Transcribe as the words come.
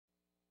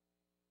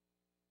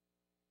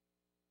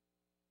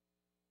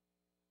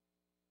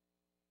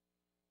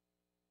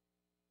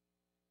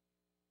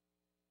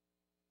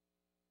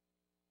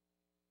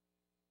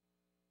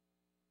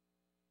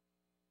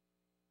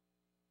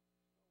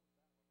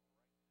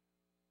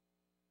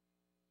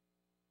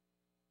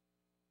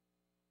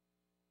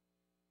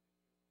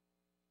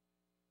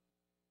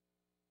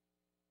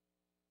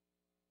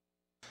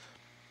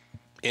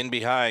In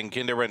behind,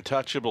 Kinder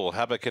Untouchable,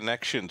 Have a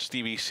Connection,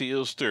 Stevie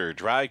Sealster,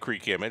 Dry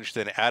Creek Image,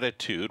 then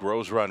Attitude,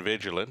 Rose Run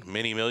Vigilant,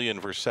 Mini Million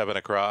for 7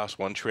 across,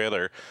 one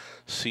trailer,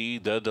 See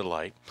the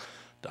Delight.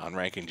 Don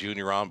Rankin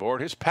Jr. on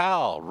board. His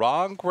pal,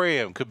 Ron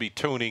Graham, could be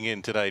tuning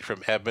in tonight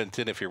from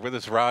Edmonton. If you're with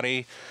us,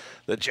 Ronnie,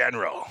 the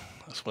General,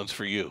 this one's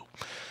for you.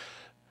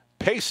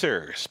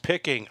 Pacers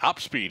picking up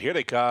speed. Here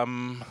they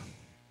come.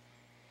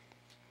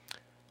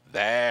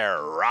 They're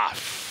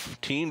rough.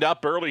 Teamed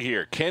up early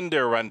here.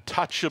 Kinder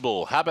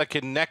Untouchable, Have a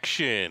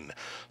Connection.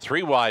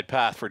 3 wide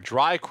path for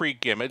Dry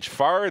Creek Image.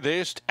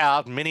 Farthest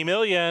out, Mini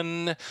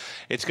Million.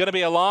 It's going to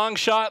be a long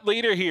shot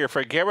leader here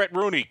for Garrett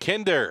Rooney.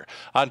 Kinder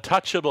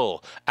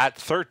Untouchable at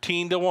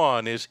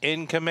 13-1 is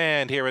in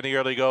command here in the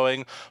early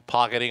going.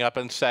 Pocketing up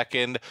in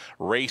second.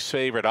 Race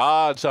favorite,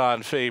 odds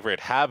on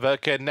favorite. Have a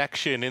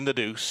Connection in the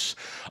deuce.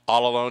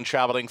 All Alone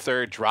traveling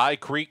third. Dry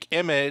Creek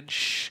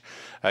Image.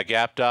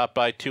 Gapped up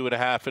by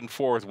 2.5 and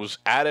fourth was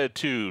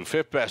Attitude.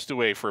 Fifth best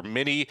away for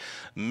Mini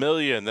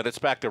Million. Then it's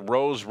back to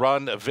Rose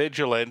Run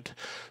Vigilant.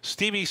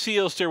 Stevie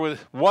Sealster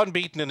with one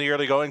beaten in the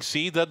early going.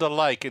 See the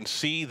Delight and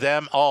See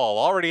Them All.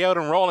 Already out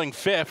and rolling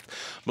fifth.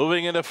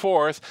 Moving into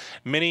fourth.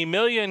 Mini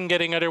Million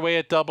getting underway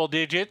at double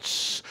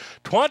digits.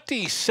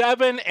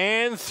 27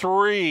 and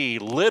 3.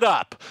 Lit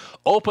up.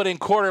 Opening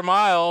quarter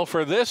mile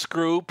for this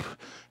group.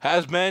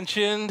 As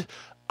mentioned,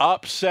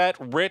 upset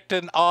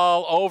written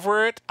all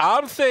over it.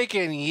 I'm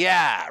thinking,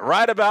 yeah,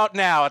 right about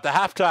now at the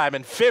halftime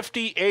in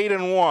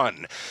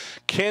 58-1.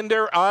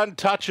 Kinder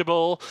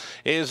Untouchable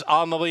is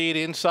on the lead,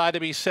 inside to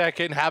be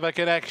second. Have a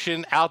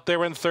Connection out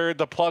there in third.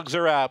 The plugs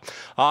are out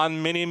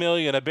on Mini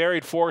Million. A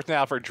buried fourth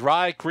now for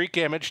Dry Creek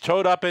Image.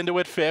 Towed up into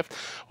it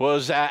fifth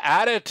was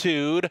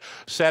Attitude.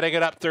 Setting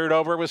it up third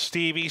over with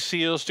Stevie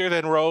Sealster.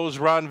 Then Rose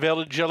Run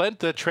Vigilant.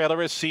 The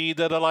trailer is See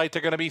the Delight.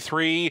 They're going to be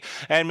 3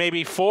 and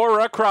maybe 4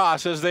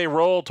 across as they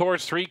roll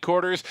towards three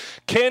quarters.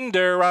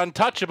 Kinder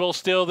Untouchable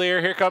still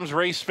there. Here comes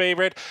race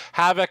favorite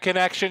Have a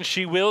Connection.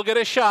 She will get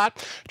a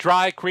shot.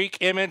 Dry Creek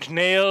Image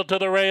nailed to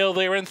the rail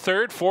there in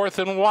third. Fourth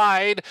and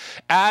wide.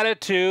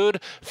 Attitude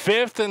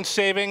fifth and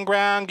saving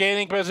ground,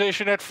 gaining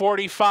position at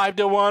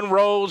 45-1.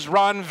 Rose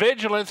Run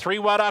Vigilant 3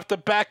 wide off the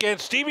back end.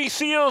 Stevie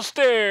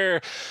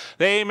Sealster.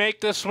 They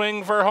make the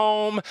swing for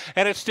home,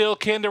 and it's still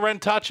Kinder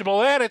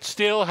Untouchable, and it's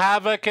still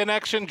Have a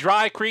Connection.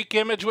 Dry Creek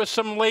Image with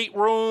some late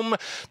room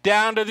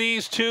down to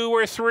these 2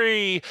 or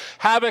 3.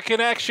 Have a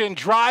Connection.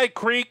 Dry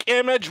Creek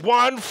Image.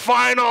 One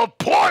final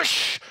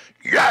push.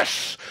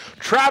 Yes!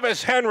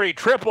 Travis Henry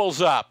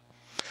triples up.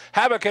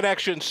 Have a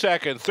Connection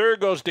second. Third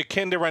goes to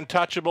Kinder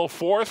Untouchable.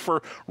 Fourth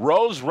for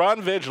Rose Run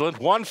Vigilant.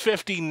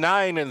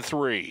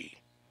 159-3.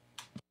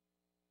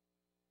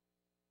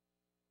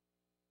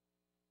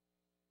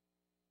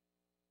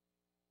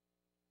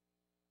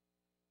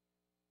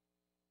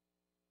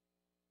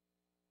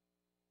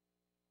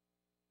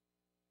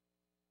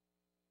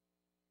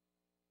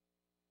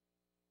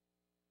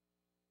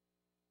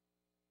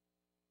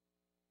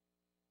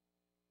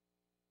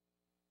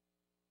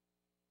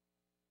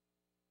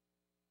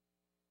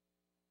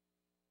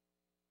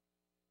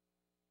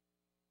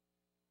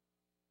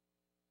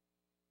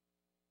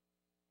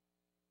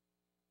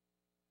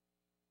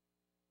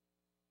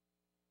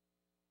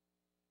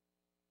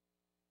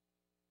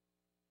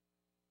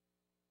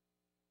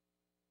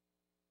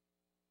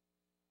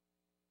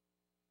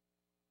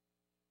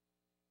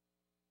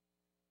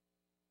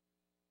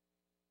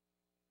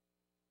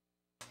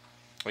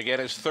 Again,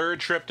 his third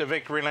trip to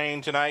victory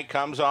lane tonight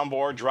comes on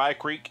board Dry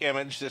Creek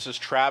Image. This is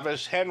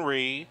Travis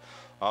Henry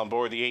on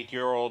board the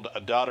 8-year-old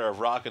daughter of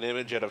Rocket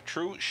Image and of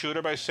True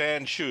Shooter by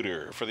Sand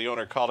Shooter for the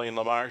owner Colleen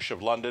LaMarche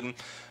of London.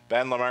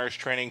 Ben LaMarche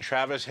training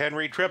Travis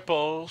Henry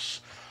triples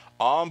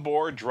on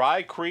board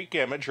Dry Creek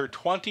Image, her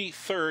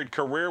 23rd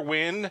career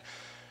win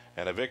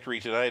and a victory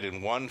tonight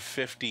in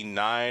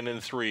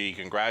 159-3.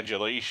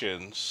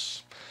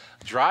 Congratulations.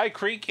 Dry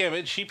Creek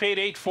Image, she paid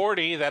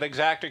 $840. That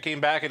exactor came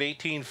back at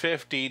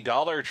 $1850.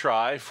 Dollar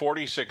try,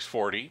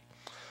 $46.40.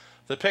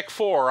 The pick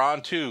 4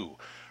 on 2.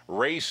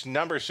 Race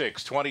number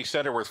 6, 20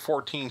 center worth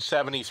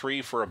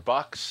 $14.73 for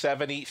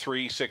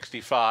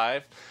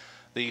 $173.65.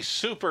 The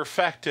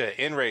Superfecta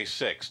in race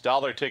 6,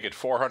 dollar ticket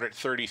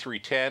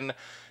 $433.10.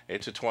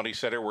 It's a 20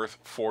 center worth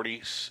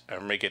 40, or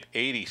make it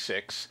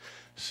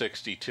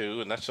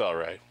 86.62, and that's all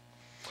right.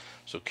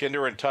 So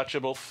Kinder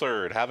Untouchable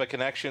third, Have a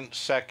Connection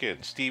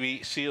second,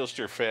 Stevie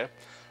Sealster fifth,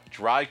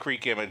 Dry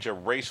Creek Image a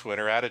race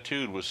winner,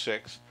 Attitude was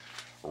sixth.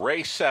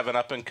 Race 7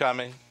 up and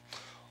coming.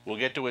 We'll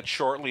get to it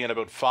shortly in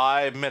about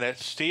 5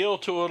 minutes. Steel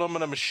to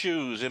aluminum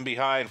shoes in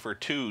behind for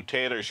 2,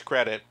 Taylor's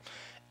Credit.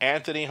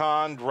 Anthony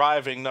Hahn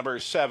driving number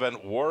 7,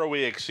 War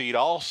We Exceed.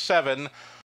 All 7